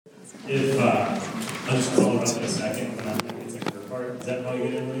If I'll just call it up in a second, and I'm going to get to her part. Is that probably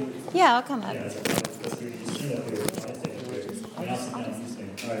good, Emily? Yeah, I'll come up. Yeah, that's good. You stand up here. I'll sit here. And I'll sit down this thing.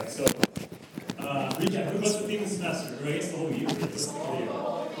 All right, so recap. What's the theme of the semester? Or I guess the whole year.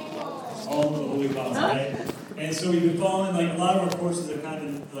 All the Holy Gospel, right? And so we've been following, like, a lot of our courses are kind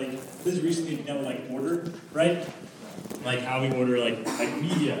of, like, this is recently done, like, order, right? Like, how we order, like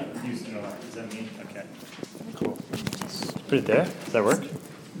media use in our life. Does that mean? Okay. Cool. Put it there. Does that work?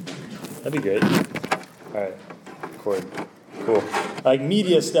 That'd be great. All right. Record. Cool. Like,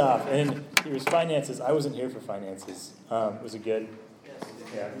 media stuff. And it was finances. I wasn't here for finances. Was it good?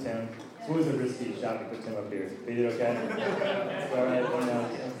 Yeah, Tim. What was the risky shot to put Tim up here? They did okay? All right. All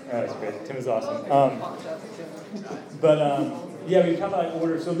right, that's great. Tim is awesome. Yeah, we talk about like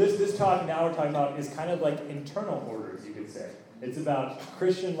order. So this talk now we're talking about is kind of like internal orders, you could say. It's about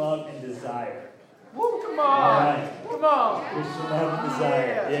Christian love and desire. Woo, come on! All right. Come on! Christian love and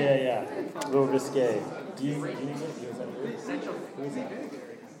desire. Yeah. A little risque. Do you need it?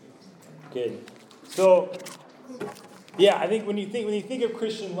 Good. So, yeah, I think when you think of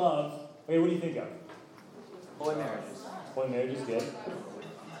Christian love, okay, what do you think of? Holy marriages. Holy marriage is good.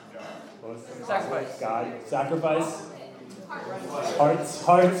 Sacrifice. God. Sacrifice.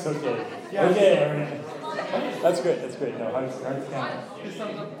 Hearts, okay. Yeah. Okay. That's great. No, hearts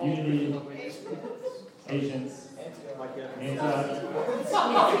count. Unity, patience,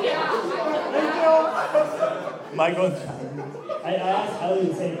 Michael, I asked Ellie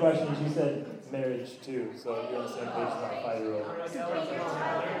the same question, and she said marriage too, so you're on the same page as my 5-year-old.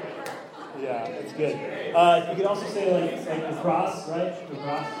 Yeah, it's good. You could also say like the cross, right? The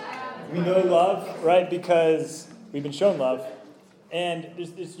cross. We know love, right? Because we've been shown love. And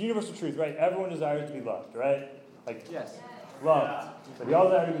there's this universal truth, right? Everyone desires to be loved, right? Like, yes. Loved. So we all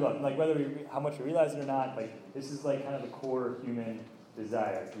desire to be loved. Like, how much we realize it or not, like, this is like kind of the core human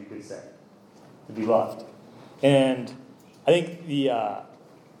desire, you could say, to be loved. And I think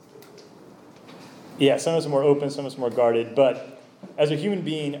some of us are more open, some of us are more guarded, but as a human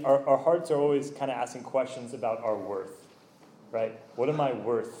being, our hearts are always kind of asking questions about our worth, right? What am I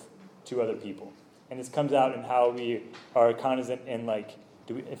worth to other people? And this comes out in how we are cognizant in, like,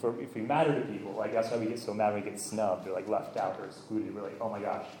 if we matter to people, like, that's why we get so mad when we get snubbed or, like, left out or excluded. We're like, oh my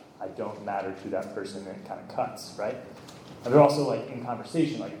gosh, I don't matter to that person, and it kind of cuts, right? And they're also, like, in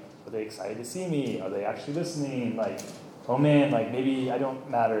conversation, like, are they excited to see me? Are they actually listening? Like, oh man, like, maybe I don't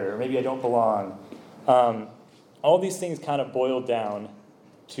matter, or maybe I don't belong. All these things kind of boil down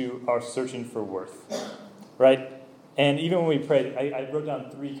to our searching for worth, right? And even when we prayed, I wrote down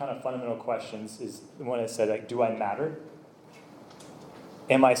 3 kind of fundamental questions. Is the one I said, like, do I matter?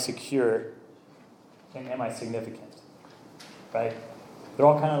 Am I secure? And am I significant? Right? They're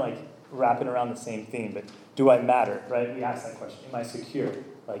all kind of like wrapping around the same theme, but do I matter? Right? We ask that question. Am I secure?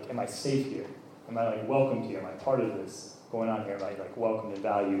 Like, am I safe here? Am I, like, welcomed here? Am I part of this going on here? Am I, like, welcomed and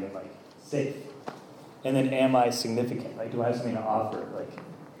valued and, like, safe? And then am I significant? Like, do I have something to offer? Like,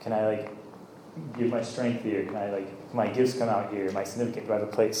 can I, like, give my strength here? Can my gifts come out here? Am I significant? Do I have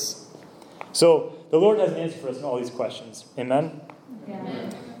a place? So the Lord has an answer for us in all these questions. Amen? Yeah.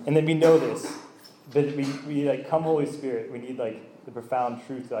 And then we know this. But we like, come Holy Spirit. We need, like, the profound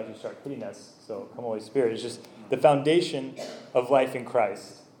truth to actually start hitting us. So come Holy Spirit. It's just the foundation of life in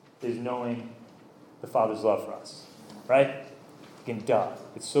Christ is knowing the Father's love for us. Right? Again, duh.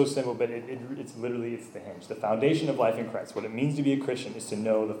 It's so simple, but it's literally the hinge. The foundation of life in Christ. What it means to be a Christian is to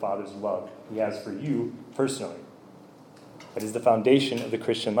know the Father's love He has for you personally. That is the foundation of the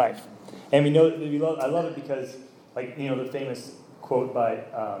Christian life. And we know I love it because, like, the famous quote by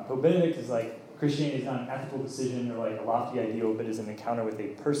Pope Benedict is like, Christianity is not an ethical decision or like a lofty ideal, but is an encounter with a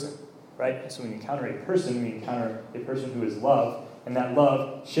person, right? So when we encounter a person, we encounter a person who is love, and that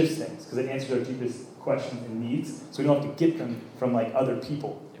love shifts things because it answers our deepest questions and needs. So we don't have to get them from, like, other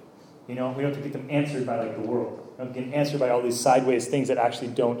people. We don't have to get them answered by, like, the world. We don't have to get answered by all these sideways things that actually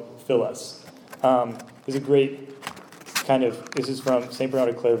don't fill us. There's a great this is from St. Bernard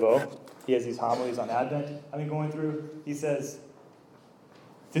of Clairvaux. He has these homilies on Advent I've been going through. He says,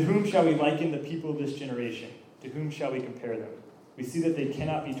 to whom shall we liken the people of this generation? To whom shall we compare them? We see that they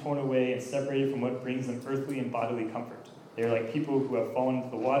cannot be torn away and separated from what brings them earthly and bodily comfort. They are like people who have fallen into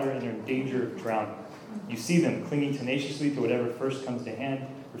the water and are in danger of drowning. You see them clinging tenaciously to whatever first comes to hand,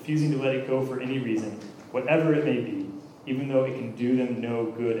 refusing to let it go for any reason, whatever it may be, even though it can do them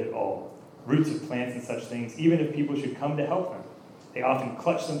no good at all. Roots of plants and such things, even if people should come to help them. They often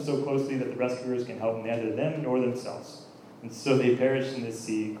clutch them so closely that the rescuers can help neither them nor themselves. And so they perish in the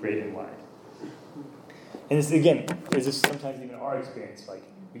sea, great and wide. And this, again, is this sometimes even our experience. Like,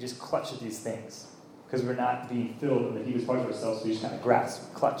 we just clutch at these things because we're not being filled in the deepest parts of ourselves, so we just kind of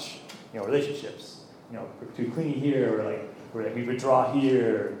grasp, clutch. relationships. We're too clingy here, or we withdraw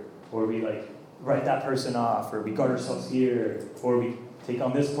here, or we write that person off, or we guard ourselves here, or we take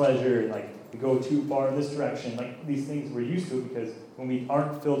on this pleasure, and we go too far in this direction. These things we're used to it because when we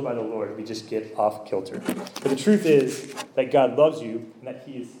aren't filled by the Lord, we just get off kilter. But the truth is that God loves you and that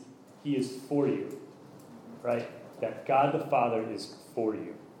He is for you, right? That God the Father is for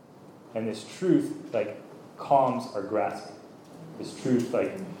you, and this truth calms our grasping. This truth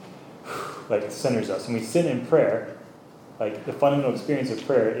centers us, and we sit in prayer. The fundamental experience of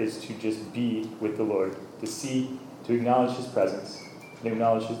prayer is to just be with the Lord, to acknowledge His presence, and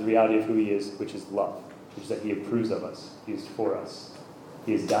acknowledge the reality of who He is, which is love, which is that He approves of us, He is for us,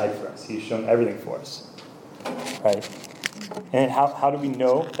 He has died for us, He has shown everything for us, right? And how do we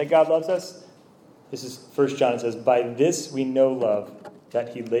know that God loves us? This is 1 John. It says, "By this we know love, that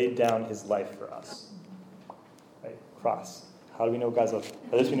He laid down His life for us." Right? Cross. How do we know God's love?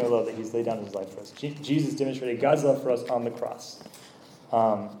 By this we know love, that He's laid down His life for us. Jesus demonstrated God's love for us on the cross.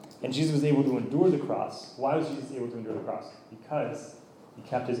 And Jesus was able to endure the cross. Why was Jesus able to endure the cross? Because He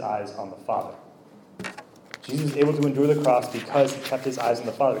kept His eyes on the Father. Jesus was able to endure the cross because He kept His eyes on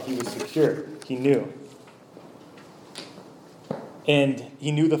the Father. He was secure. He knew. And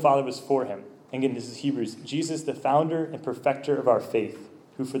He knew the Father was for Him. And again, this is Hebrews. Jesus, the founder and perfecter of our faith,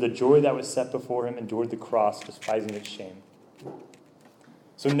 who for the joy that was set before Him endured the cross, despising its shame.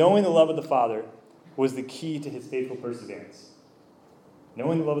 So knowing the love of the Father was the key to His faithful perseverance.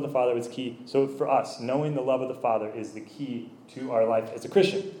 Knowing the love of the Father was key. So for us, knowing the love of the Father is the key to our life as a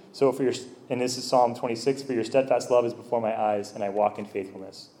Christian. So and this is Psalm 26, "For your steadfast love is before my eyes, and I walk in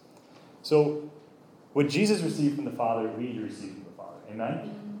faithfulness." So what Jesus received from the Father, we receive from the Father.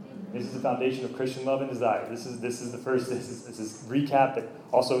 Amen? This is the foundation of Christian love and desire. This is the first. This is recap, but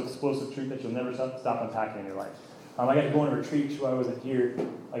also explosive truth that you'll never stop unpacking in your life. I got to go on a retreat, which I wasn't here,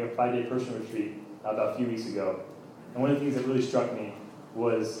 a 5-day personal retreat about a few weeks ago. And one of the things that really struck me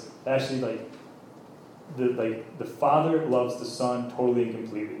was actually the Father loves the Son totally and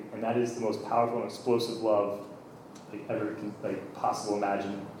completely, and that is the most powerful and explosive love ever possible,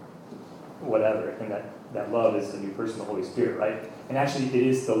 imagine, whatever. And that love is the new person, the Holy Spirit, right? And actually, it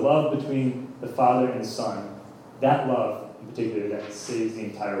is the love between the Father and the Son, that love in particular, that saves the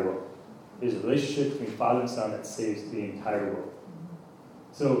entire world. It is a relationship between Father and Son that saves the entire world.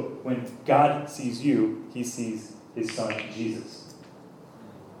 So when God sees you, He sees His Son, Jesus.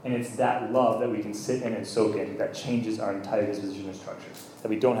 And it's that love that we can sit in and soak in that changes our entire disposition and structure. That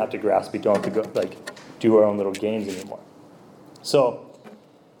we don't have to grasp, we don't have to go do our own little games anymore. So,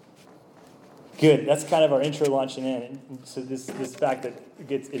 good. That's kind of our intro launching in. And so this fact that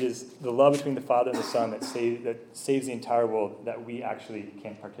it is the love between the Father and the Son that saves the entire world that we actually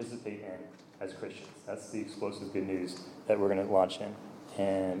can participate in as Christians. That's the explosive good news that we're going to launch in.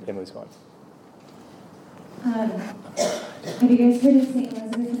 And Emily's going. Have you guys heard of St.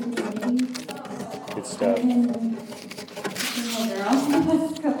 Elizabeth Community? Good stuff. I've been teaching a girl for the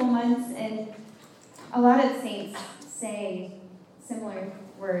past couple months, and a lot of saints say similar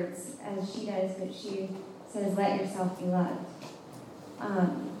words as she does, but she says, "Let yourself be loved."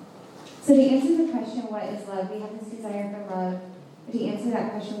 So to answer the question, what is love? We have this desire for love. But to answer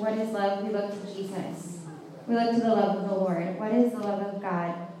that question, what is love? We look to Jesus. We look to the love of the Lord. What is the love of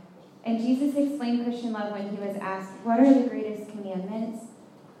God? And Jesus explained Christian love when He was asked, "What are the greatest commandments?"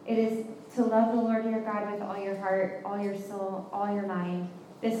 It is to love the Lord your God with all your heart, all your soul, all your mind.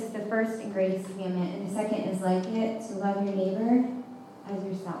 This is the first and greatest commandment. And the second is like it, to love your neighbor as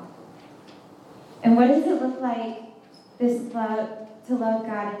yourself. And what does it look like, this love, to love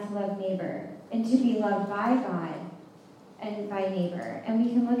God and to love neighbor, and to be loved by God and by neighbor? And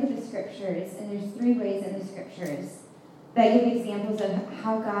we can look at the scriptures, and there's 3 ways in the scriptures that give examples of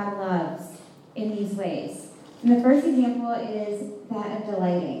how God loves in these ways. And the first example is that of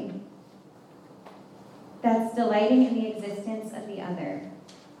delighting. That's delighting in the existence of the other.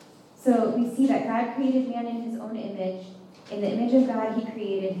 So we see that God created man in His own image. In the image of God, He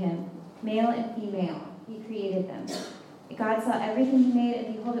created him. Male and female, He created them. God saw everything He made,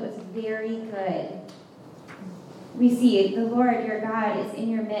 and behold, it was very good. We see the Lord your God is in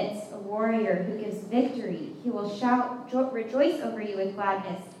your midst, a warrior who gives victory. He will rejoice over you with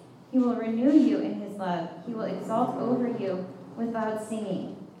gladness. He will renew you in His love. He will exalt over you with loud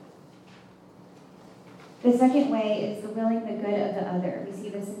singing. The second way is the willing the good of the other. We see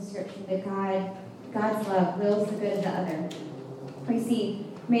this in Scripture, that God's love wills the good of the other. We see,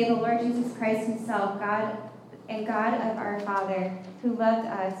 may the Lord Jesus Christ Himself, God and God of our Father, who loved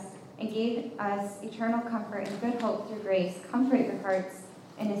us and gave us eternal comfort and good hope through grace, comfort your hearts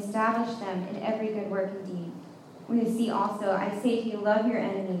and establish them in every good work and deed. we see also, I say to you, love your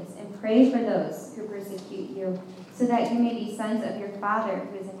enemies and pray for those who persecute you, so that you may be sons of your Father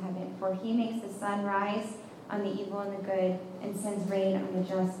who is in heaven. For he makes the sun rise on the evil and the good, and sends rain on the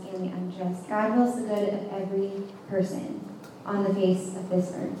just and the unjust. God wills the good of every person on the face of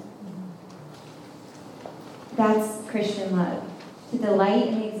this earth. That's Christian love. To delight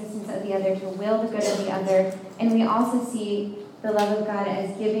in the existence of the other, to will the good of the other. And we also see the love of God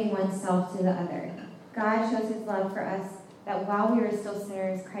as giving oneself to the other. God shows his love for us, that while we were still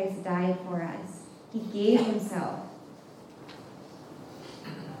sinners, Christ died for us. He gave himself.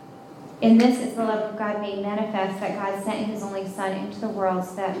 In this is the love of God made manifest, that God sent his only Son into the world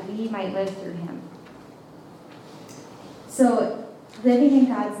so that we might live through him. So, living in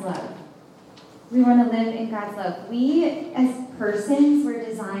God's love. We want to live in God's love. We, as persons, were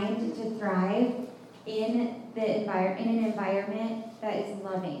designed to thrive in an environment that is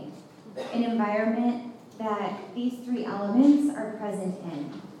loving. An environment that these three elements are present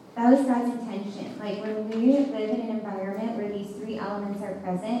in. That was God's intention. Like, when we live in an environment where these three elements are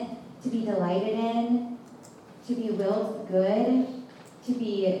present, to be delighted in, to be willed good, to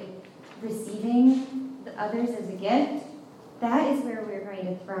be receiving the others as a gift, that is where we're going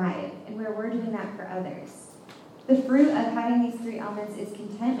to thrive and where we're doing that for others. The fruit of having these three elements is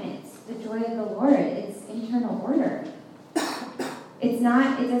contentment, the joy of the Lord, it's internal order. It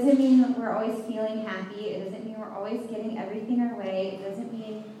doesn't mean that we're always feeling happy. It doesn't mean we're always getting everything our way. It doesn't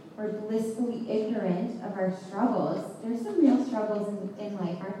mean we're blissfully ignorant of our struggles. There's some real struggles in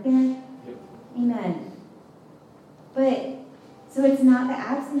life, aren't there? Yep. Amen. So it's not the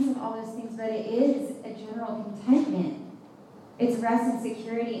absence of all those things, but it is a general contentment. It's rest and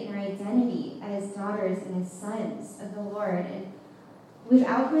security in our identity as daughters and as sons of the Lord. And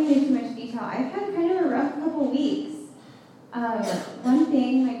without going into too much detail, I've had kind of a rough couple weeks. One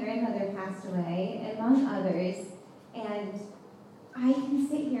thing, my grandmother passed away, among others, and I can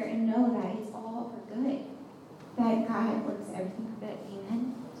sit here and know that it's all for good. That God works everything for good.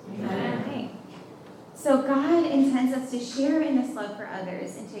 Amen? Amen. Okay. So God intends us to share in this love for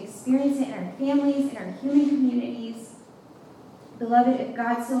others and to experience it in our families, in our human communities. Beloved, if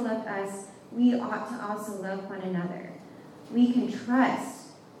God so loved us, we ought to also love one another. We can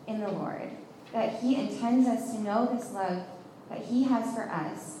trust in the Lord that he intends us to know this love that he has for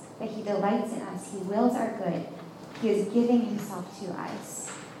us, that he delights in us, he wills our good, he is giving himself to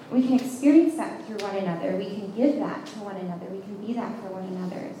us. We can experience that through one another. We can give that to one another. We can be that for one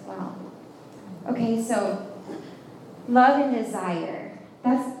another as well. Okay, so love and desire.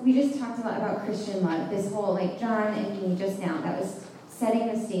 We just talked a lot about Christian love. This whole, like John and me just now, that was setting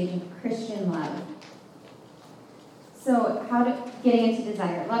the stage of Christian love. So getting into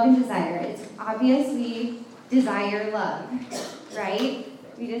desire. Love and desire. It's obvious we desire love, right?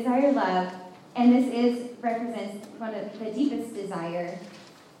 We desire love, and this represents one of the deepest desire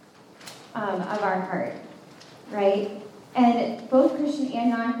of our heart, right? And both Christian and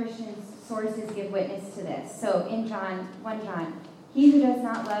non-Christian sources give witness to this. So in 1 John, he who does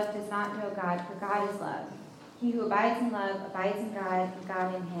not love does not know God, for God is love. He who abides in love abides in God, and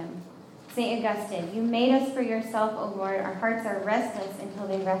God in him. St. Augustine, you made us for yourself, O Lord. Our hearts are restless until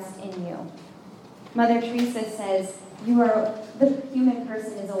they rest in you. Mother Teresa says, the human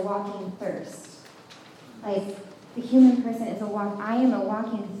person is a walking thirst. Like, the human person is I am a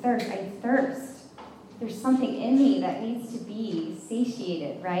walking thirst. I thirst. There's something in me that needs to be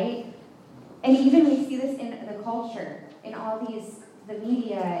satiated, right? And even we see this in the culture, in all the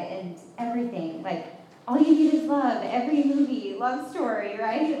media and everything. Like, all you need is love. Every movie, love story,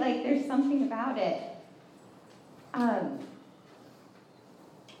 right? Like, there's something about it.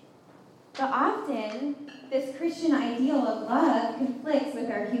 But often, this Christian ideal of love conflicts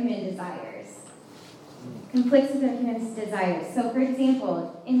with our human desires. So, for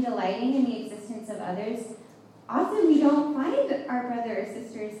example, in delighting in the existence of others, often we don't find our brother or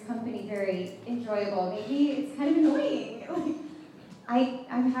sister's company very enjoyable. Maybe it's kind of annoying.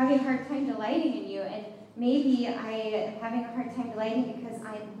 I'm having a hard time delighting in you, and maybe I am having a hard time delighting because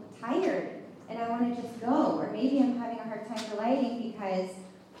I'm tired and I want to just go. Or maybe I'm having a hard time delighting because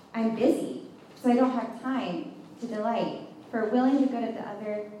I'm busy, so I don't have time to delight. For willing the good of the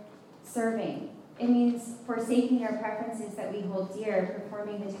other, serving. It means forsaking our preferences that we hold dear,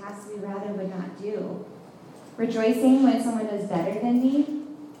 performing the tasks we rather would not do. Rejoicing when someone does better than me.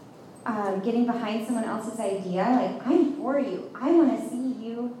 Getting behind someone else's idea. Like, I'm for you. I want to see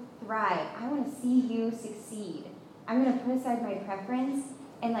you thrive. I want to see you succeed. I'm going to put aside my preference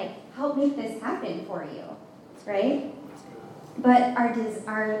and, help make this happen for you. Right? But our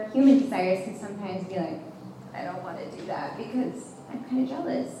human desires can sometimes be like, I don't want to do that because I'm kind of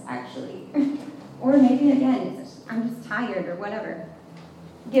jealous, actually. Or maybe, again, I'm just tired or whatever.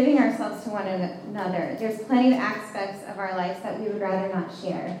 Giving ourselves to one another. There's plenty of aspects of our lives that we would rather not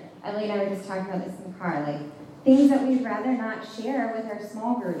share. Emily and I were just talking about this in the car, like things that we'd rather not share with our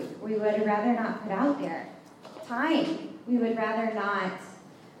small group. We would rather not put out there. Time, we would rather not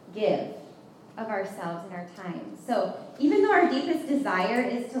give of ourselves and our time. So even though our deepest desire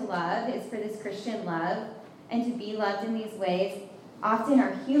is to love, is for this Christian love, and to be loved in these ways, often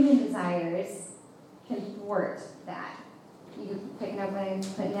our human desires can thwart that. You picking up what I'm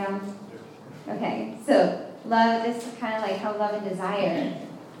putting down? Okay, so love, this is kind of like how love and desire,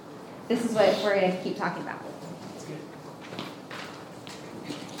 this is what we're going to keep talking about.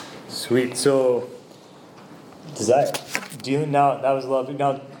 Sweet. So, desire. Now, that was love.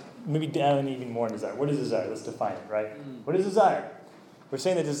 Now, maybe down even more in desire. What is desire? Let's define it, right? What is desire? We're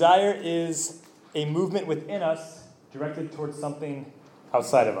saying that desire is a movement within us directed towards something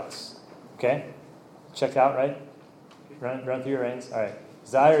outside of us. Okay? Check out, right? Run through your reins. All right.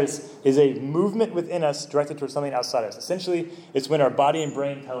 Desire is a movement within us directed towards something outside of us. Essentially, it's when our body and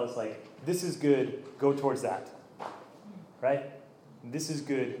brain tell us, like, this is good, go towards that. Right? This is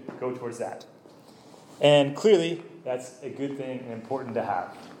good, go towards that. And clearly, that's a good thing and important to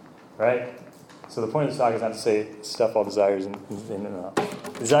have. Right? So the point of this talk is not to say stuff all desires.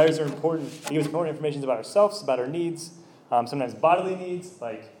 Desires are important. They give us important information about ourselves, about our needs. Sometimes bodily needs,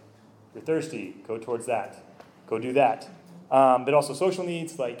 like you're thirsty, go towards that. Go do that. But also social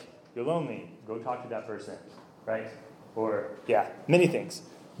needs, like you're lonely, go talk to that person. Right? Or, many things.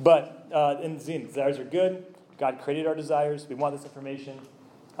 But in the end, desires are good. God created our desires. We want this information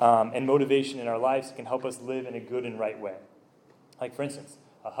and motivation in our lives that can help us live in a good and right way. Like, for instance,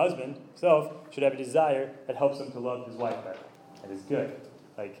 a husband himself should have a desire that helps him to love his wife better. That is good.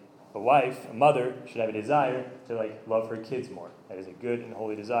 Like, a wife, a mother, should have a desire to, love her kids more. That is a good and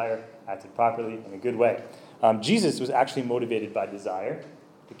holy desire, acted properly in a good way. Jesus was actually motivated by desire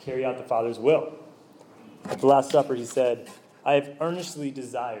to carry out the Father's will. At the Last Supper, he said, I have earnestly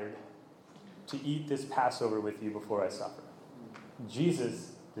desired to eat this Passover with you before I suffer.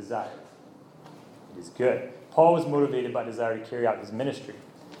 Jesus desired. It is good. Paul was motivated by desire to carry out his ministry.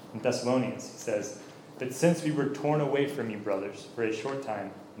 In Thessalonians, he says, that since we were torn away from you, brothers, for a short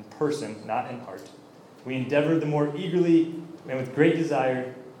time, in person, not in heart, we endeavored the more eagerly and with great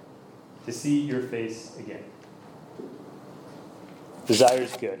desire to see your face again. Desire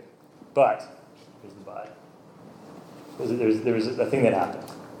is good. But, here's the but. There was a thing that happened.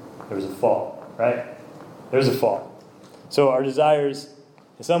 There was a fall, right? There was a fall. So our desires,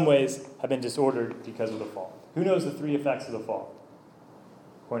 in some ways, have been disordered because of the fall. Who knows the 3 effects of the fall?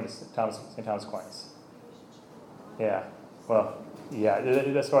 According to St. Thomas Aquinas. Yeah. Well, yeah.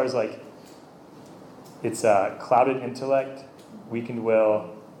 As far as it's clouded intellect, weakened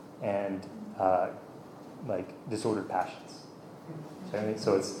will, and disordered passions.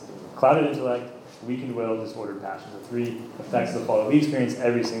 So it's clouded intellect, weakened will, disordered passions. The 3 effects of the fall that we experience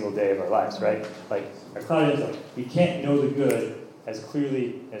every single day of our lives, right? Like our clouded intellect, we can't know the good as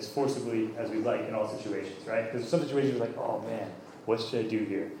clearly, as forcibly as we'd like in all situations, right? Because some situations we're like, oh man, what should I do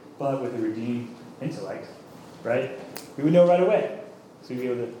here? But with a redeemed intellect, right, we would know right away. So we'd be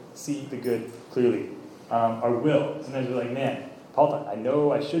able to see the good clearly. Our will, sometimes we're like, man, Paul, I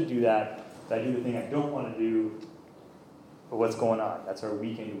know I should do that, but I do the thing I don't want to do. But what's going on? That's our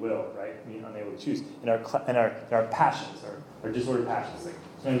weakened will, right? Being unable to choose. And our passions, our disordered passions,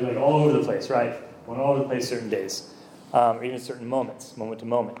 sometimes we're all over the place, right? Going all over the place certain days, or even certain moments, moment to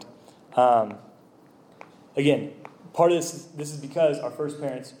moment. Again, part of this is because our first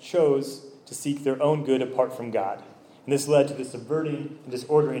parents chose to seek their own good apart from God. And this led to the subverting and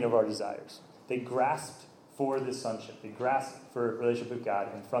disordering of our desires. They grasped for this sonship. They grasped for a relationship with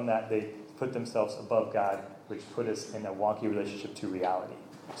God, and from that they put themselves above God, which put us in a wonky relationship to reality.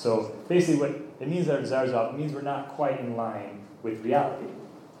 So basically what it means that our desires are off, it means we're not quite in line with reality.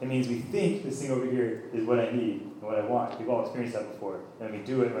 It means we think this thing over here is what I need and what I want. We've all experienced that before. And then we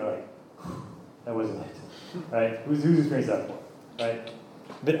do it and we're like, that wasn't it. Right? Who's experienced that before? Right?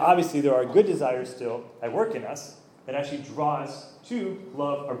 But obviously there are good desires still at work in us that actually draw us to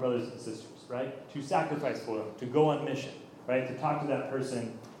love our brothers and sisters, right? To sacrifice for them, to go on mission, right? To talk to that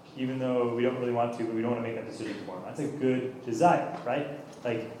person even though we don't really want to, but we don't want to make that decision for them. That's a good desire, right?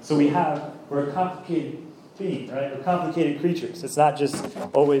 So we're a complicated being, right? We're complicated creatures. It's not just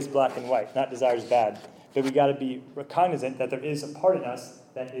always black and white. Not desire is bad. But we got to be cognizant that there is a part in us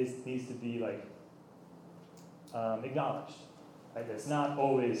that needs to be acknowledged. Right? It's not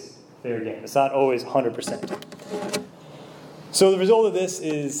always fair game. It's not always 100%. So the result of this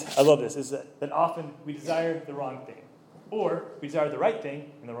is, I love this, is that often we desire the wrong thing. Or we desire the right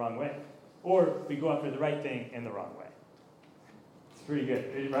thing in the wrong way. Or we go after the right thing in the wrong way. It's pretty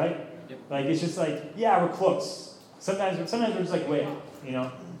good, right? Yep. Like, it's just like, yeah, we're close. Sometimes we're just like, wait,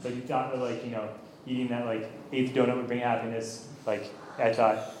 Like you thought that, like, eating that, like, 8th donut would bring happiness. Like, I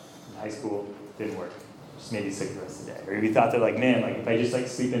thought in high school didn't work. Just made you sick the rest of the day. Or you thought that, like, man, like, if I just, like,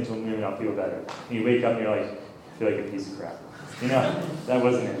 sleep into a moon, I'll feel better. And you wake up and you're like, I feel like a piece of crap. That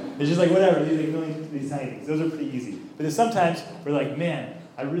wasn't it. It's just like, whatever, these tiny things. Those are pretty easy. But then sometimes we're like, man,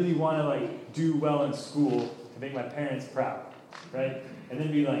 I really want to, like, do well in school to make my parents proud, right? And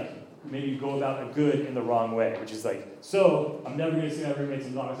then we, like, maybe go about a good in the wrong way, which is like, so I'm never going to see my roommates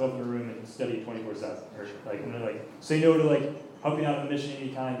and lock myself in a room and study 24/7. Or like, I'm going to, like, say no to, like, helping out on the mission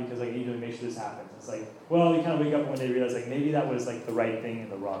anytime because, like, I need to make sure this happens. It's like, well, you kind of wake up one day and realize, like, maybe that was, like, the right thing in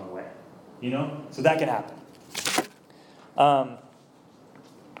the wrong way. So that can happen.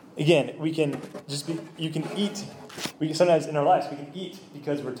 Again, we can you can eat. Sometimes in our lives, we can eat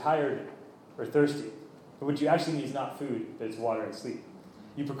because we're tired or thirsty. But what you actually need is not food, but it's water and sleep.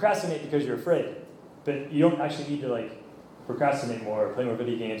 You procrastinate because you're afraid, but you don't actually need to, like, procrastinate more or play more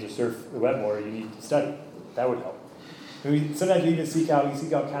video games or surf the web more. You need to study. That would help. Sometimes we even seek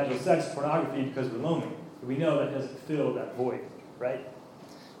out casual sex, pornography, because we're lonely. But we know that doesn't fill that void, right?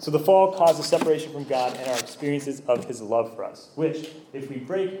 So the fall caused a separation from God and our experiences of his love for us, which, if we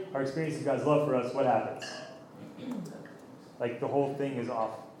break our experience of God's love for us, what happens? Like, the whole thing is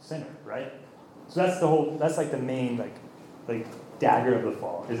off center, right? So that's like the main, like dagger of the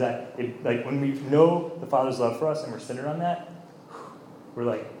fall, is that when we know the Father's love for us and we're centered on that, we're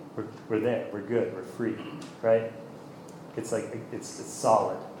there, we're good, we're free, right? It's like, it's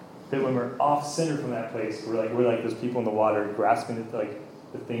solid. But when we're off center from that place, we're like those people in the water grasping at, like,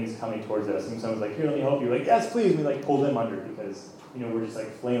 the things coming towards us. And someone's like, here, let me help you. Like, yes, please. And we, like, pull them under because, we're just, like,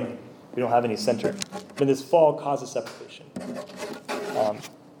 flailing. We don't have any center. But this fall causes separation.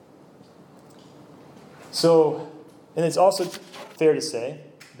 And it's also fair to say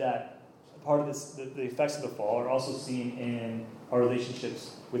that part of this, the effects of the fall are also seen in our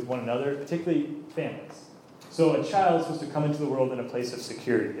relationships with one another, particularly families. So a child is supposed to come into the world in a place of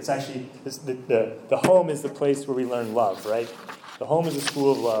security. It's actually, the home is the place where we learn love, right? The home is a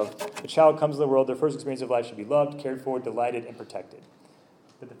school of love. The child comes to the world, their first experience of life should be loved, cared for, delighted, and protected.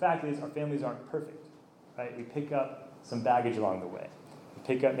 But the fact is, our families aren't perfect, right? We pick up some baggage along the way. We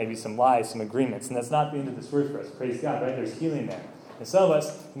pick up maybe some lies, some agreements, and that's not the end of this word for us. Praise God, right? There's healing there. And some of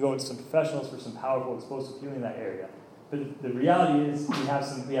us can go into some professionals for some powerful, explosive healing in that area. But the reality is, we have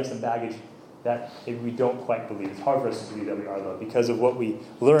some baggage that maybe we don't quite believe. It's hard for us to believe that we are loved because of what we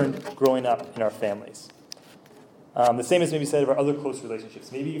learned growing up in our families. The same is maybe said of our other close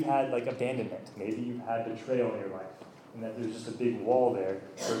relationships. Maybe you've had, like, abandonment. Maybe you've had betrayal in your life. And that there's just a big wall there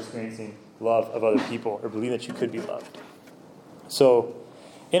for experiencing love of other people or believing that you could be loved. So,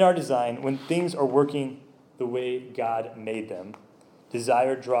 in our design, when things are working the way God made them,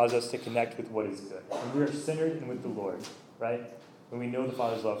 desire draws us to connect with what is good. When we are centered and with the Lord, right? When we know the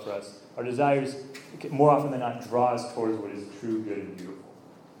Father's love for us, our desires, more often than not, draw us towards what is true, good, and beautiful,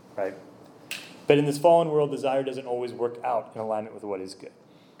 right? But in this fallen world, desire doesn't always work out in alignment with what is good.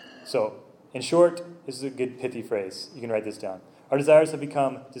 So, in short, this is a good pithy phrase. You can write this down. Our desires have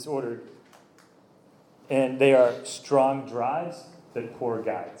become disordered, and they are strong drives but poor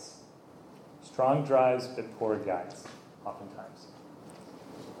guides. Strong drives but poor guides, oftentimes.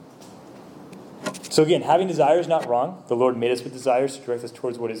 So again, having desire is not wrong. The Lord made us with desires to direct us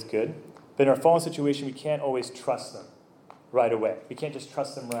towards what is good. But in our fallen situation, we can't always trust them right away. We can't just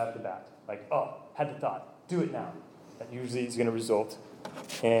trust them right off the bat. Like, oh, had the thought, do it now. That usually is going to result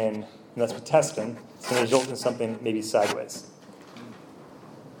in, unless we test them, it's going to result in something maybe sideways.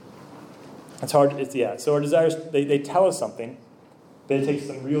 It's hard, so our desires, they tell us something, but it takes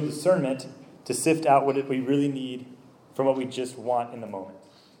some real discernment to sift out what we really need from what we just want in the moment.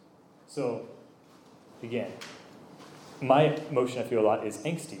 So, again, my emotion I feel a lot is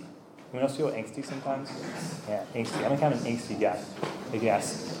angsty. Anyone else feel angsty sometimes? Yeah, angsty. I'm kind of an angsty guy. I can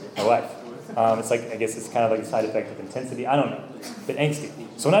ask my wife. It's like, I guess it's kind of like a side effect of intensity. I don't know. But angsty.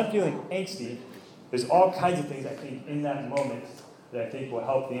 So when I'm feeling angsty, there's all kinds of things I think in that moment that I think will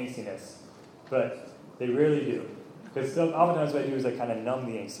help the angstiness. But they rarely do. Because oftentimes what I do is I kind of numb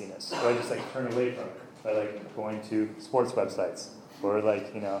the angstiness. Or I just like turn away from it. By like going to sports websites. Or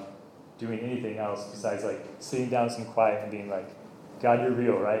like, doing anything else besides like sitting down in some quiet and being like, God, you're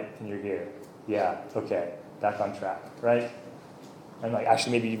real, right? And you're here. Yeah, okay. Back on track, right? And like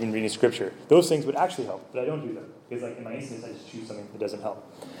actually maybe even reading scripture. Those things would actually help, but I don't do them. Because like in my instance, I just choose something that doesn't help.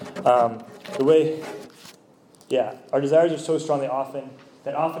 Our desires are so strong that often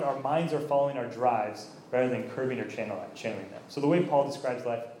our minds are following our drives rather than curbing or channeling them. So the way Paul describes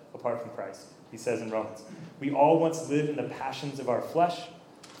life apart from Christ. He says in Romans, we all once lived in the passions of our flesh,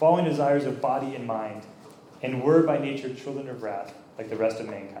 following desires of body and mind, and were by nature children of wrath, like the rest of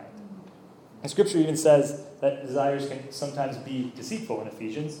mankind. And Scripture even says that desires can sometimes be deceitful in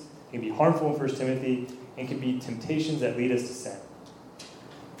Ephesians, can be harmful in 1 Timothy, and can be temptations that lead us to sin.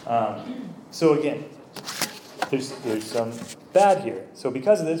 So again, there's some bad here. So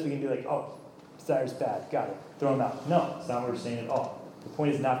because of this, we can be like, oh, desire's bad, got it, throw them out. No, it's not what we're saying at all. The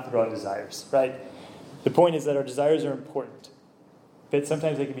point is not to throw out desires, right? The point is that our desires are important, but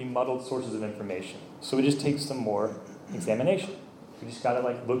sometimes they can be muddled sources of information. So it just takes some more examination. We just got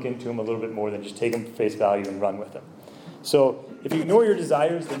to look into them a little bit more than just take them for face value and run with them. So if you ignore your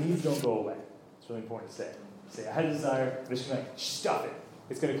desires, the needs don't go away. It's really important to say. Say, I had a desire, but it's going to stop it.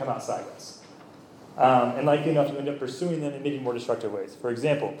 It's going to come out sideways. And likely enough, you end up pursuing them in maybe more destructive ways. For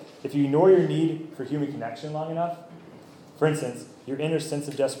example, if you ignore your need for human connection long enough, for instance, your inner sense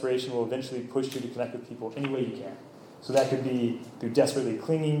of desperation will eventually push you to connect with people any way you can. So that could be through desperately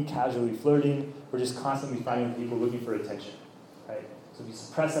clinging, casually flirting, or just constantly finding people looking for attention. Right? So if you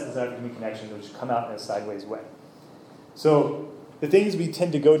suppress that desire for human connection, it'll just come out in a sideways way. So the things we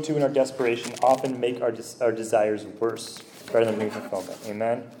tend to go to in our desperation often make our desires worse rather than moving from them.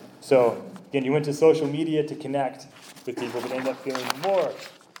 Amen? So, again, you went to social media to connect with people, but end up feeling more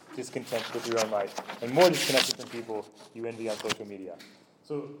discontent with your own life and more disconnected from people you envy on social media.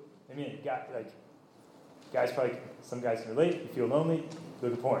 So, I mean, guys probably, some guys can relate. You feel lonely, you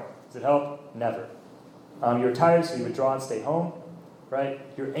look at porn. Does it help? Never. You're tired, so you withdraw and stay home, right?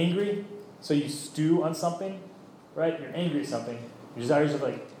 You're angry, so you stew on something, right? You're angry at something. Your desires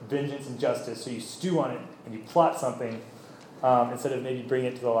are vengeance and justice, so you stew on it and you plot something instead of maybe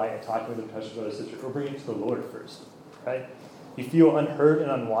bringing it to the light and talking with a precious brother or sister, or bringing it to the Lord first, right? You feel unheard and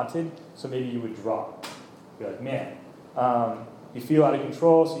unwanted, so maybe you withdraw. You're like, man. You feel out of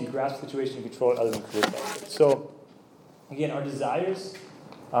control, so you grasp the situation and control it other than career benefit. So, again, our desires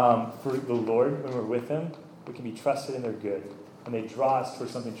for the Lord, when we're with Him, we can be trusted and they're good. And they draw us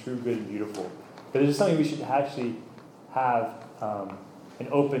towards something true, good, and beautiful. But it is something we should actually have an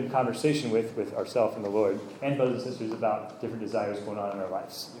open conversation with ourselves and the Lord and brothers and sisters about different desires going on in our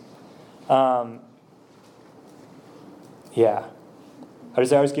lives. Our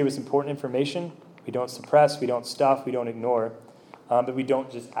desires give us important information. We don't suppress, we don't stuff, we don't ignore, but we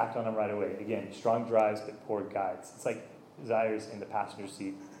don't just act on them right away. Again, strong drives but poor guides. It's like desires in the passenger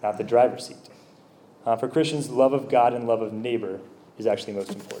seat, not the driver's seat. For Christians, love of God and love of neighbor is actually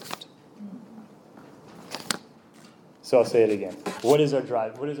most important. So I'll say it again. What is our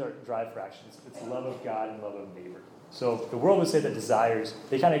drive? What is our drive for action? It's love of God and love of neighbor. So the world would say that desires,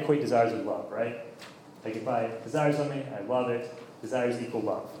 they kind of equate desires with love, right? Like if I desire something, I love it, desires equal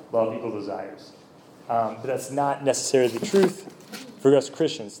love. Love equal desires. But that's not necessarily the truth for us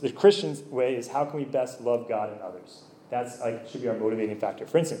Christians. The Christian's way is how can we best love God and others? That's should be our motivating factor.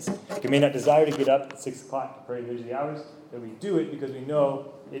 For instance, we may not desire to get up at 6 o'clock to pray the hours, but we do it because we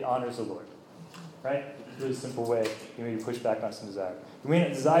know it honors the Lord. Right? It's a really simple way you maybe push back on some desire. We may not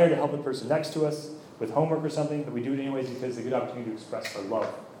desire to help the person next to us with homework or something, but we do it anyways because it's a good opportunity to express our love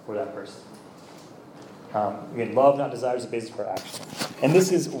for that person. Again, love, not desire, is the basis for our action. And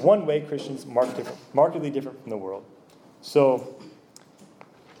this is one way Christians markedly different from the world. So,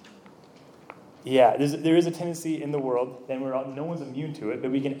 yeah, there is a tendency in the world, and no one's immune to it, but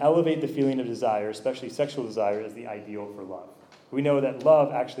we can elevate the feeling of desire, especially sexual desire, as the ideal for love. We know that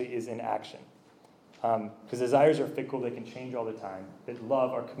love actually is in action. Because desires are fickle, they can change all the time. But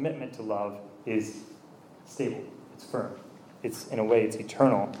love, our commitment to love, is stable, it's firm. It's, in a way, it's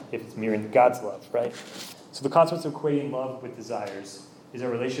eternal if it's mirroring God's love, right? So the consequence of equating love with desires is our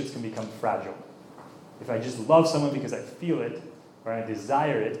relationships can become fragile. If I just love someone because I feel it, or I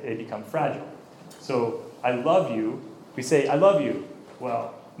desire it, they become fragile. So, I love you, we say, I love you.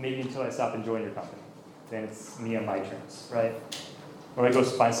 Well, maybe until I stop enjoying your company. Then it's me on my terms, right? Or I go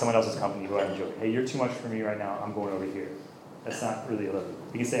find someone else's company who I enjoy. Hey, you're too much for me right now, I'm going over here. That's not really a love.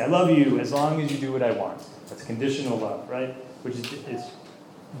 You can say, I love you as long as you do what I want. That's conditional love, right? Which is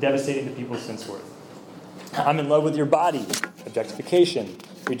devastating to people's sense worth. I'm in love with your body. Objectification.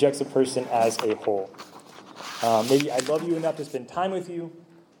 Rejects a person as a whole. Maybe I love you enough to spend time with you.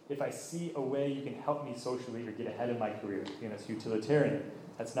 If I see a way you can help me socially or get ahead in my career. It's utilitarian.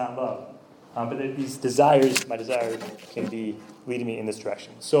 That's not love. But these desires, my desires, can be leading me in this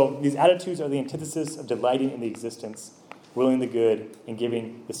direction. So these attitudes are the antithesis of delighting in the existence, willing the good, and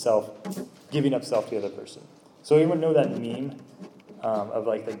giving up self to the other person. So anyone know that meme of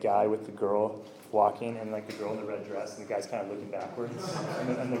the guy with the girl walking and the girl in the red dress and the guy's kind of looking backwards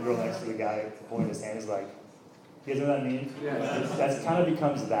and the girl next to the guy holding his hand is like, You guys know what I mean? Yeah. That kind of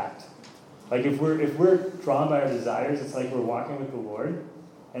becomes that. Like if we're drawn by our desires, it's like we're walking with the Lord,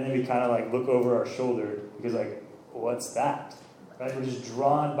 and then we kind of like look over our shoulder because like, what's that? Right? We're just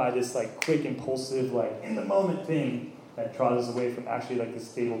drawn by this like quick, impulsive, like in the moment thing that draws us away from actually like the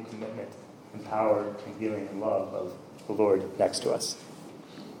stable commitment and power and healing and love of the Lord next to us.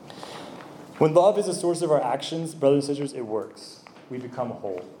 When love is the source of our actions, brothers and sisters, it works. We become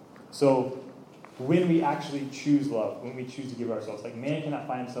whole. So when we actually choose love, when we choose to give ourselves, like man cannot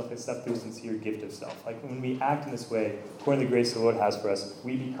find himself except through a sincere gift of self. Like when we act in this way, according to the grace the Lord has for us,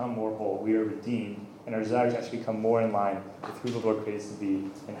 we become more whole. We are redeemed, and our desires actually become more in line with who the Lord created us to be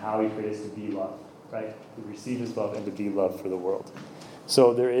and how he created us to be love, right? To receive his love and to be love for the world.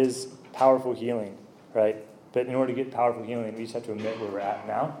 So there is powerful healing, right? But in order to get powerful healing, we just have to admit where we're at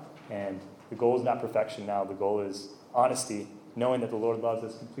now. And the goal is not perfection now. The goal is honesty, knowing that the Lord loves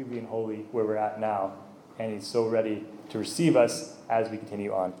us completely and wholly where we're at now. And he's so ready to receive us as we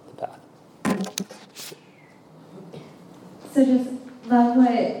continue on the path. So just love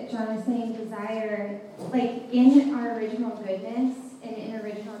what John is saying, desire, like in our original goodness and in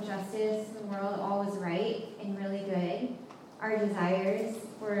original justice, the world all was right and really good. Our desires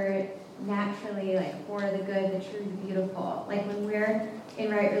were naturally like for the good, the true, the beautiful. Like when we're in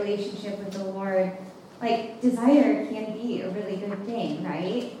right relationship with the Lord, like desire can be a really good thing,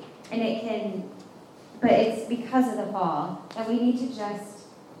 right? And it can, but it's because of the fall that we need to just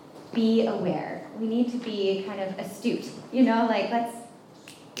be aware. We need to be kind of astute, like let's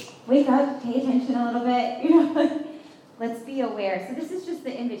wake up, pay attention a little bit, let's be aware. So this is just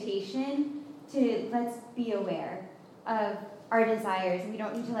the invitation to let's be aware of our desires. We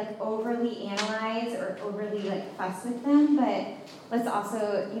don't need to like overly analyze or overly like fuss with them, but let's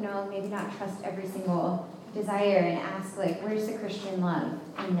also, maybe not trust every single desire and ask like, where's the Christian love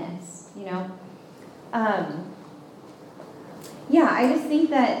in this, I just think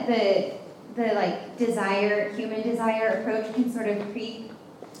that the like human desire approach can sort of creep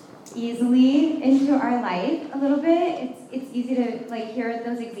easily into our life a little bit. It's easy to like hear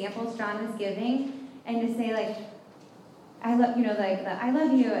those examples John was giving and to say like, I love, I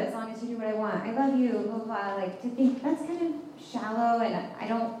love you as long as you do what I want. I love you, blah, blah, blah. Like, to think that's kind of shallow, and I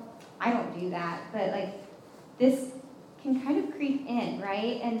don't do that. But, like, this can kind of creep in,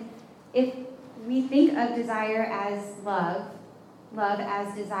 right? And if we think of desire as love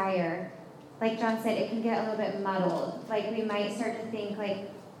as desire, like John said, it can get a little bit muddled. Like, we might start to think, like,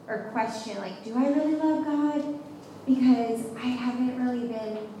 or question, like, do I really love God? Because I haven't really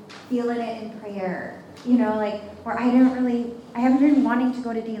been feeling it in prayer. Or I haven't been wanting to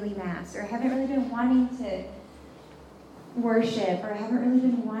go to daily mass, or I haven't really been wanting to worship, or I haven't really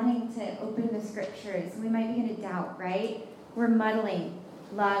been wanting to open the scriptures. We might begin to doubt, right? We're muddling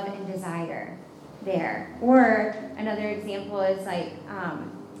love and desire there. Or another example is like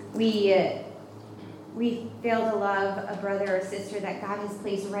we fail to love a brother or sister that God has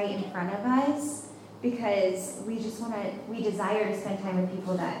placed right in front of us, because we desire to spend time with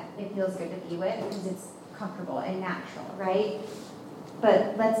people that it feels good to be with because it's comfortable and natural, right?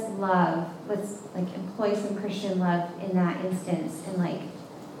 But let's like employ some Christian love in that instance and like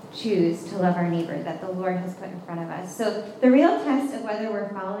choose to love our neighbor that the Lord has put in front of us. So the real test of whether we're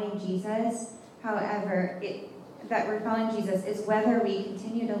following Jesus, that we're following Jesus, is whether we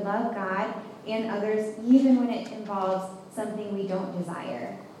continue to love God and others even when it involves something we don't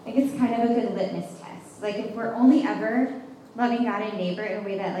desire. Like it's kind of a good litmus test. Like if we're only ever loving God and neighbor in a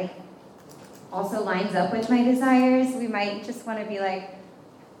way that like also lines up with my desires, we might just want to be like,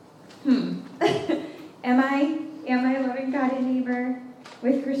 am I loving God and neighbor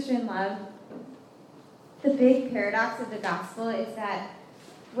with Christian love? The big paradox of the gospel is that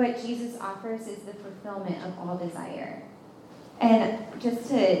what Jesus offers is the fulfillment of all desire. And just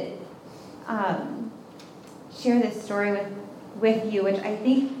to share this story with you, which I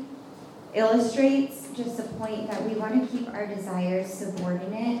think illustrates just the point that we want to keep our desires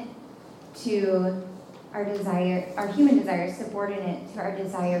subordinate to our human desires subordinate to our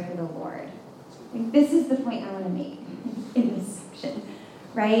desire for the Lord. I think this is the point I want to make in this section,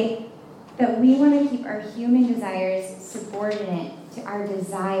 right? That we want to keep our human desires subordinate to our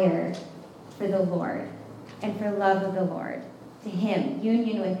desire for the Lord and for love of the Lord, to Him,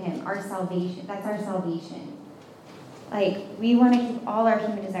 union with Him, our salvation. That's our salvation. Like, we want to keep all our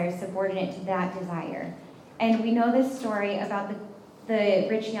human desires subordinate to that desire. And we know this story about the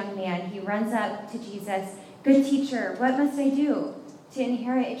rich young man. He runs up to Jesus, "Good teacher, what must I do to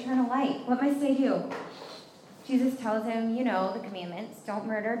inherit eternal life? What must I do?" Jesus tells him, the commandments. Don't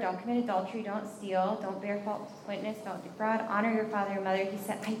murder, don't commit adultery, don't steal, don't bear false witness, don't defraud, honor your father and mother. He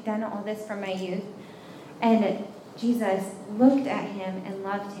said, "I've done all this from my youth." And Jesus looked at him and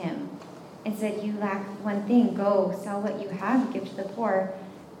loved him and said, "You lack one thing. Go, sell what you have, and give to the poor,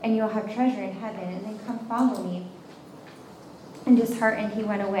 and you'll have treasure in heaven, and then come follow me." And disheartened, he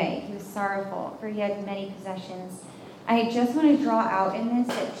went away. He was sorrowful, for he had many possessions. I just want to draw out in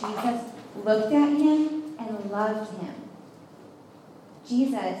this that Jesus looked at him and loved him.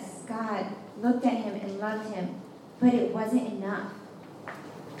 Jesus, God, looked at him and loved him, but it wasn't enough.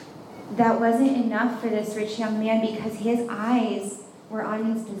 That wasn't enough for this rich young man because his eyes were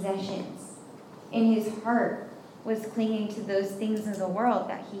on his possessions, and his heart was clinging to those things in the world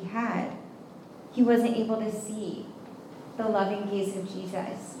that he had. He wasn't able to see the loving gaze of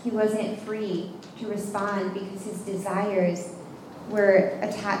Jesus. He wasn't free to respond because his desires were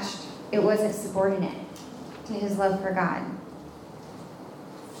attached. It wasn't subordinate to his love for God.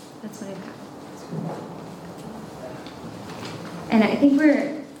 That's what I've got. And I think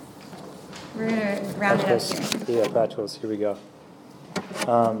we're going to round it up here. Yeah, practicals. Here we go.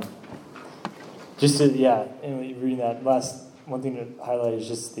 And reading that last one thing to highlight is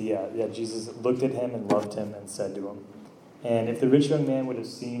just Jesus looked at him and loved him and said to him. And if the rich young man would have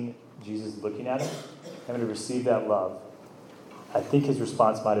seen Jesus looking at him and would have received that love, I think his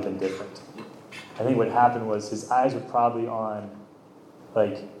response might have been different. I think what happened was his eyes were probably on,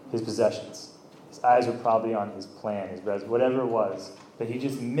 his possessions. His eyes were probably on his plan, his whatever it was, but he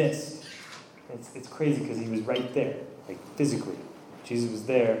just missed. It's crazy because he was right there, physically. Jesus was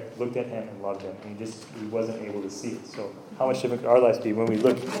there, looked at him, and loved him, and he wasn't able to see it. So how much different could our lives be when we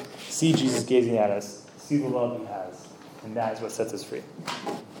see Jesus gazing at us, see the love he has, and that is what sets us free.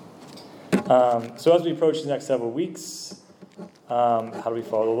 So as we approach the next several weeks, how do we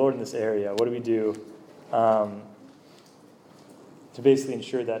follow the Lord in this area? What do we do to basically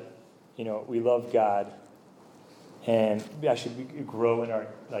ensure that we love God and we actually grow in our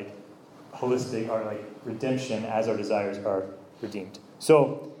holistic, our redemption as our desires are redeemed.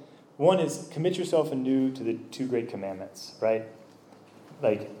 So one is commit yourself anew to the two great commandments, right?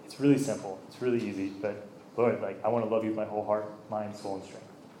 It's really simple. It's really easy, but Lord, I want to love you with my whole heart, mind, soul, and strength.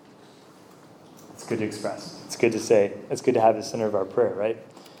 It's good to express. It's good to say. It's good to have the center of our prayer, right?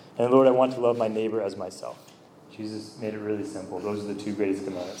 And Lord, I want to love my neighbor as myself. Jesus made it really simple. Those are the two greatest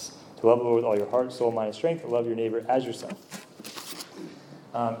commandments. To love the Lord with all your heart, soul, mind, and strength. To love your neighbor as yourself.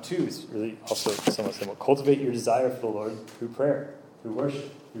 Two is really also somewhat simple. Cultivate your desire for the Lord through prayer, through worship,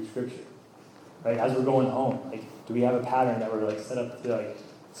 through scripture. Right? As we're going home, do we have a pattern that we're set up to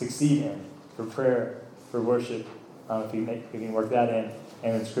succeed in for prayer, for worship? If we can work that in,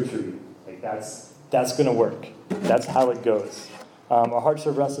 and then scripture reading. That's going to work. That's how it goes. Our hearts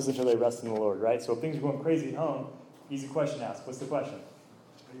are restless until they rest in the Lord, right? So if things are going crazy at home, easy question to ask. What's the question?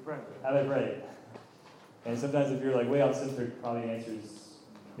 How do you pray? How do I pray? And sometimes if you're way out center, probably the answer is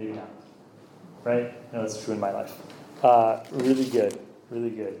maybe not. Right? No, that's true in my life. Really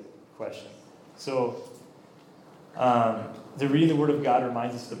good question. So, the reading the Word of God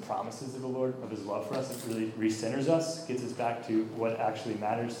reminds us of the promises of the Lord, of His love for us. It really recenters us, gets us back to what actually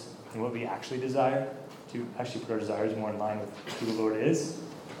matters and what we actually desire, to actually put our desires more in line with who the Lord is.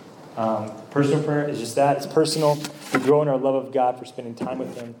 Personal prayer is just that. It's personal. We grow in our love of God for spending time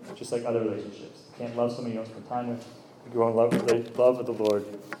with Him, just like other relationships. You can't love someone you don't spend time with. You grow in love with the Lord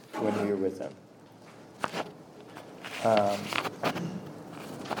when you're with Him.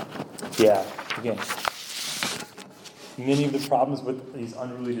 Again, many of the problems with these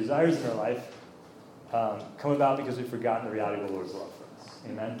unruly desires in our life come about because we've forgotten the reality of the Lord's love for us.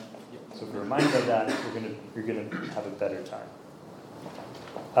 Amen? So if we're reminded of that, you're going to have a better time.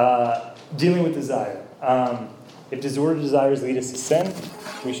 Dealing with desire. If disordered desires lead us to sin,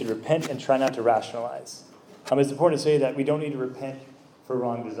 we should repent and try not to rationalize. It's important to say that we don't need to repent for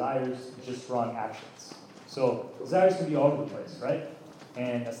wrong desires, just wrong actions. So desires can be all over the place, right?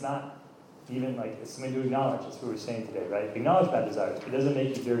 And that's not even it's something to acknowledge. That's what we're saying today, right? Acknowledge bad desires. It doesn't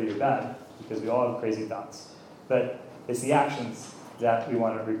make you dirty or bad because we all have crazy thoughts. But it's the actions that we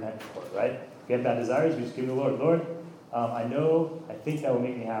want to repent for, right? If we have bad desires, we just give to the Lord. Lord, I think that will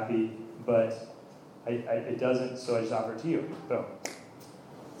make me happy, but it doesn't, so I just offer it to you. Boom.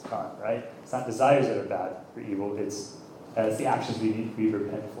 It's gone, right? It's not desires that are bad or evil. It's the actions we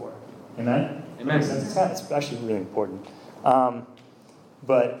repent for. Amen? Amen. It's actually really important.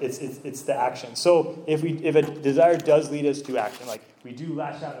 But it's the action. So if a desire does lead us to action, we do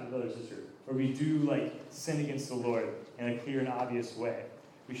lash out at a brother or sister, or we do sin against the Lord in a clear and obvious way,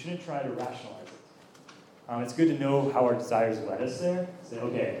 we shouldn't try to rationalize it. It's good to know how our desires led us there. Say,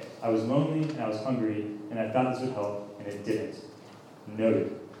 okay, I was lonely and I was hungry, and I thought this would help, and it didn't.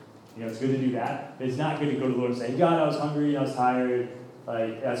 Noted. It's good to do that, but it's not good to go to the Lord and say, God, I was hungry, I was tired,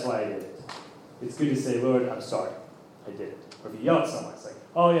 that's why I did it. It's good to say, Lord, I'm sorry. I did it. Or if you yell at someone, it's like,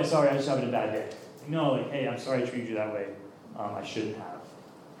 oh yeah, sorry, I just having a bad day. No, like, hey, I'm sorry I treated you that way. I shouldn't have.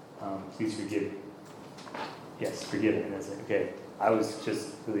 Please forgive me. Yes, forgive me. And it's like, okay, I was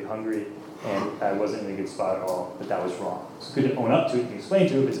just really hungry and I wasn't in a good spot at all, but that was wrong. It's good to own up to it and explain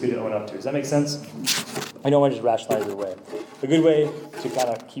to it, but it's good to own up to it. Does that make sense? I don't want to just rationalize it away. A good way to kind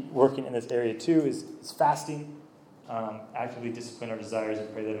of keep working in this area too is fasting. Actively discipline our desires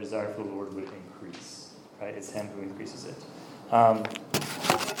and pray that our desire for the Lord would increase. Right? It's Him who increases it.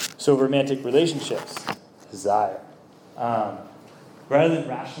 So romantic relationships, desire. Rather than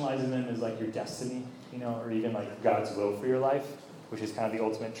rationalizing them as like your destiny, or even like God's will for your life, which is kind of the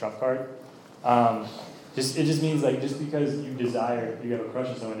ultimate trump card. It just means like just because you have a crush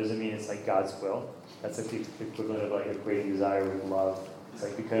on someone doesn't mean it's like God's will. That's like the equivalent of like equating desire with love. It's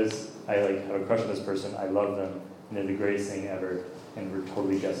like because I like have a crush on this person, I love them, and they're the greatest thing ever, and we're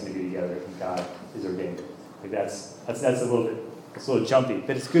totally destined to be together, and God is ordained it. Like that's a little jumpy,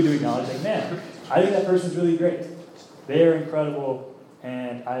 but it's good to acknowledge like, man, I think that person's really great. They are incredible,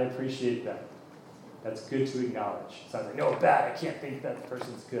 and I appreciate them. That's good to acknowledge. It's not like, no, bad, I can't think that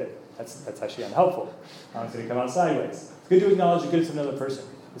person's good. That's actually unhelpful. It's going to come out sideways. It's good to acknowledge the goodness of another person.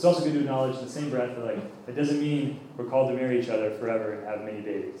 It's also good to acknowledge in the same breath that it doesn't mean we're called to marry each other forever and have many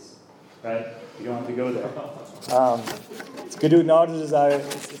babies. Right? You don't have to go there. It's good to acknowledge the desire.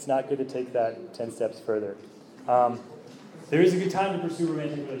 It's not good to take that 10 steps further. There is a good time to pursue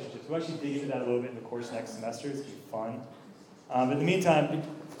romantic relationships. We'll actually dig into that a little bit in the course next semester. It's going to be fun. But in the meantime,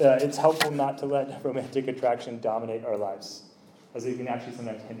 it's helpful not to let romantic attraction dominate our lives, as it can actually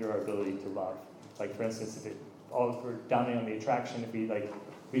sometimes hinder our ability to love. Like, for instance, if we're dominating on the attraction, if we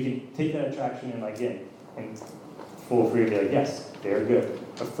can take that attraction and full freedom be like, yes, they're good.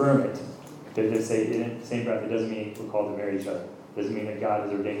 Affirm it. They say in the same breath, it doesn't mean we're called to marry each other. It doesn't mean that God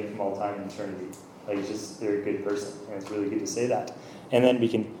has ordained it from all time and eternity. It's just they're a good person, and it's really good to say that. And then we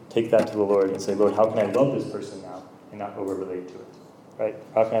can take that to the Lord and say, Lord, how can I love this person now and not over-relate to it? Right?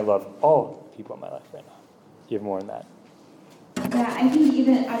 How can I love all people in my life right now? You have more on that. Yeah, I think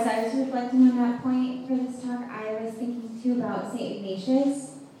even as I was reflecting on that point for this talk, I was thinking too about St.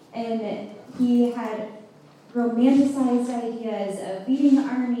 Ignatius, and he had romanticized ideas of leading the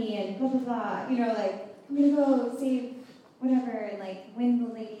army and blah, blah, blah. I'm going to go save whatever and win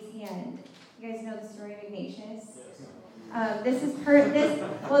the lady's hand. You guys know the story of Ignatius? This is part of this. He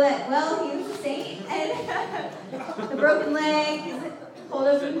was a saint, and the broken leg, he's pulled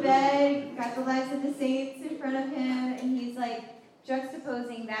up in bed, got the lives of the saints in front of him, and he's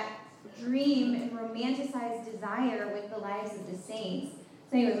juxtaposing that dream and romanticized desire with the lives of the saints.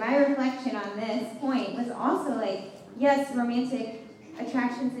 So anyway, my reflection on this point was also yes, romantic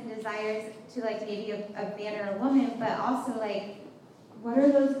attractions and desires to maybe a man or a woman, but also what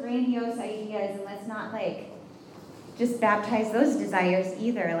are those grandiose ideas, and let's not just baptize those desires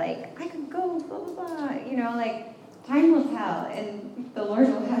either. I could go, blah, blah, blah, time will tell, and the Lord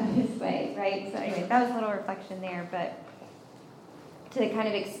will have His way, right? So anyway, that was a little reflection there, but to kind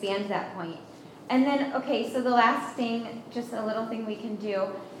of expand that point. And then, okay, so the last thing, just a little thing we can do,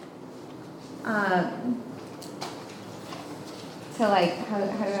 to how do I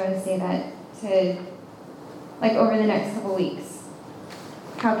want to say that? To, over the next couple weeks.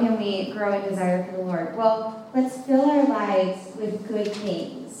 How can we grow a desire for the Lord? Well, let's fill our lives with good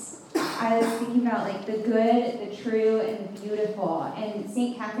things. I was thinking about the good, the true, and the beautiful. And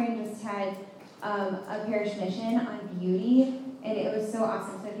St. Catherine just had a parish mission on beauty, and it was so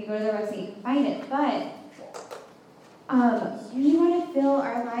awesome. So if you go to their website, you can find it. But we want to fill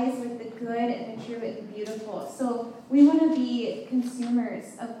our lives with the good and the true and the beautiful. So we want to be consumers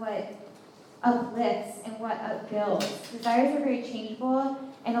of what uplifts and what upbuilds. Desires are very changeable,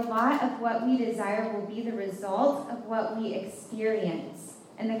 and a lot of what we desire will be the result of what we experience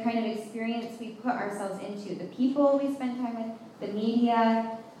and the kind of experience we put ourselves into. The people we spend time with, the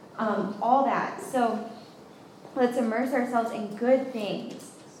media, all that. So let's immerse ourselves in good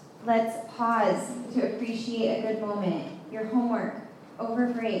things. Let's pause to appreciate a good moment. Your homework, over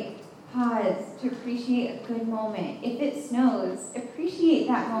break, pause to appreciate a good moment. If it snows, appreciate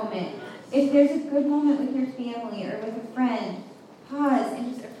that moment. If there's a good moment with your family or with a friend, pause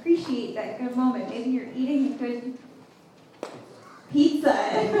and just appreciate that good moment. Maybe you're eating a good pizza,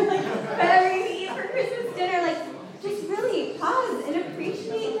 whatever you eat for Christmas dinner. Just really pause and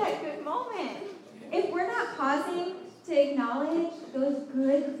appreciate that good moment. If we're not pausing to acknowledge those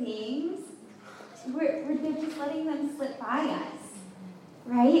good things, we're just letting them slip by us,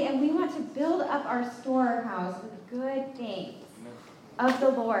 right? And we want to build up our storehouse with good things of the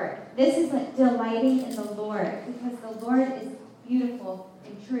Lord. This is delighting in the Lord, because the Lord is beautiful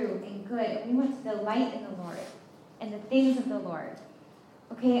and true and good, and we want to delight in the Lord. and the things of the Lord.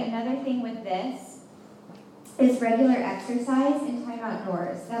 Okay, another thing with this is regular exercise and time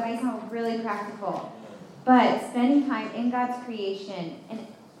outdoors. That might sound really practical, but spending time in God's creation and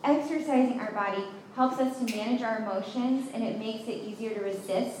exercising our body helps us to manage our emotions, and it makes it easier to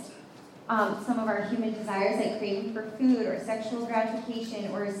resist some of our human desires, like craving for food or sexual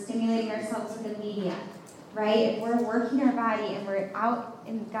gratification or stimulating ourselves with the media, right? If we're working our body and we're out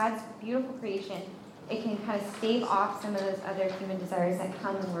in God's beautiful creation, it can kind of stave off some of those other human desires that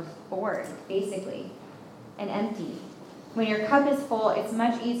come when we're bored, basically, and empty. When your cup is full, it's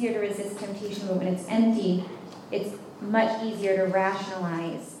much easier to resist temptation, but when it's empty, it's much easier to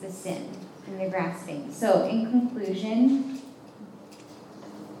rationalize the sin and the grasping. So, in conclusion,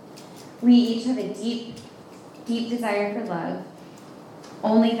 we each have a deep, deep desire for love.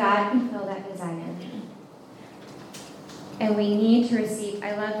 Only God can fill that desire. And we need to receive,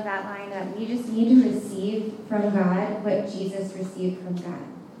 I love that line, that we just need to receive from God what Jesus received from God.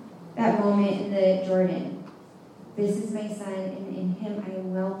 That moment in the Jordan. This is my son, and in him I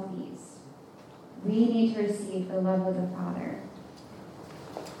am well pleased. We need to receive the love of the Father.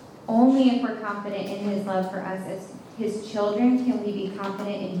 Only if we're confident in his love for us as his children can we be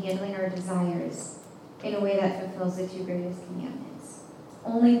confident in handling our desires in a way that fulfills the two greatest commandments.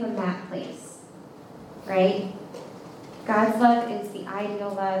 Only from that place, right? God's love is the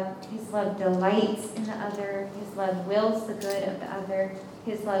ideal love. His love delights in the other. His love wills the good of the other.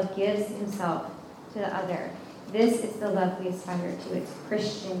 His love gives himself to the other. This is the love we aspire to. It's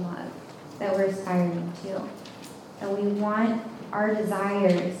Christian love that we're aspiring to. And we want our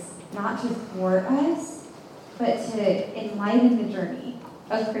desires not to thwart us, but to enliven the journey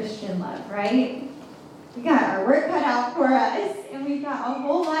of Christian love, right? We got our work cut out for us, and we've got a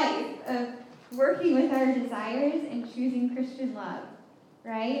whole life of working with our desires and choosing Christian love,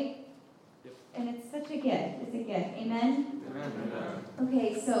 right? Yep. And it's such a gift. It's a gift. Amen? Amen.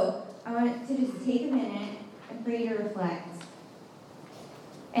 Okay, so I want to just take a minute and for you to reflect.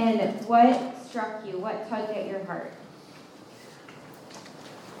 And what struck you? What tugged at your heart?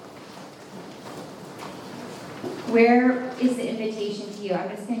 Where is the invitation to you? I'm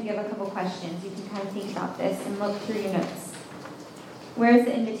just going to give a couple questions. You can kind of think about this and look through your notes. Where is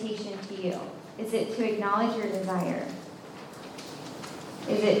the invitation to you? Is it to acknowledge your desire?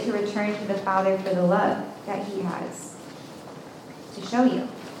 Is it to return to the Father for the love that he has to show you?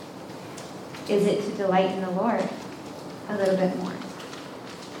 Is it to delight in the Lord a little bit more?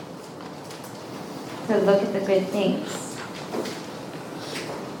 To look at the good things?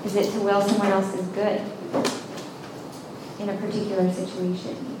 Is it to will someone else's good in a particular situation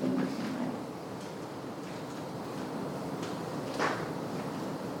you've been working with?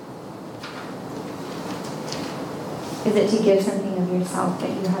 Is it to give something of yourself that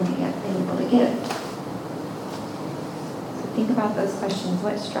you haven't yet been able to give? So think about those questions.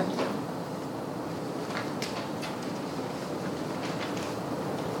 What struck you?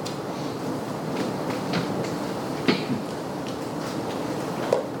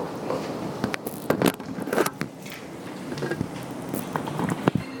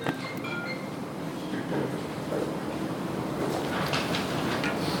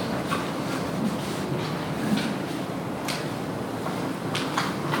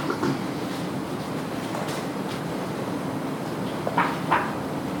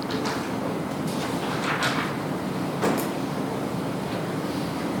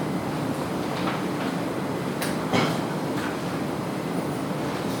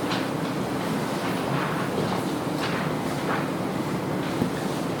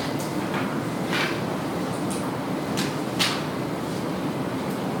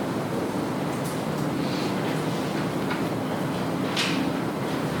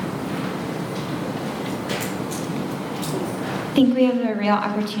 I think we have a real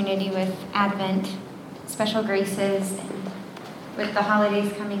opportunity with Advent, special graces, and with the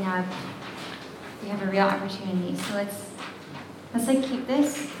holidays coming up, we have a real opportunity. So let's keep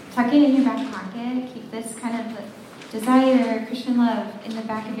this, tuck it in your back pocket, keep this kind of desire, Christian love in the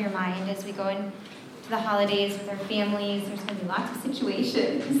back of your mind as we go into the holidays with our families. There's going to be lots of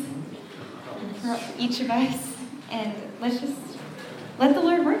situations for each of us, and let's just let the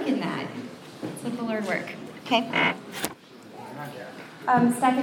Lord work in that. Let's let the Lord work. Okay? Second.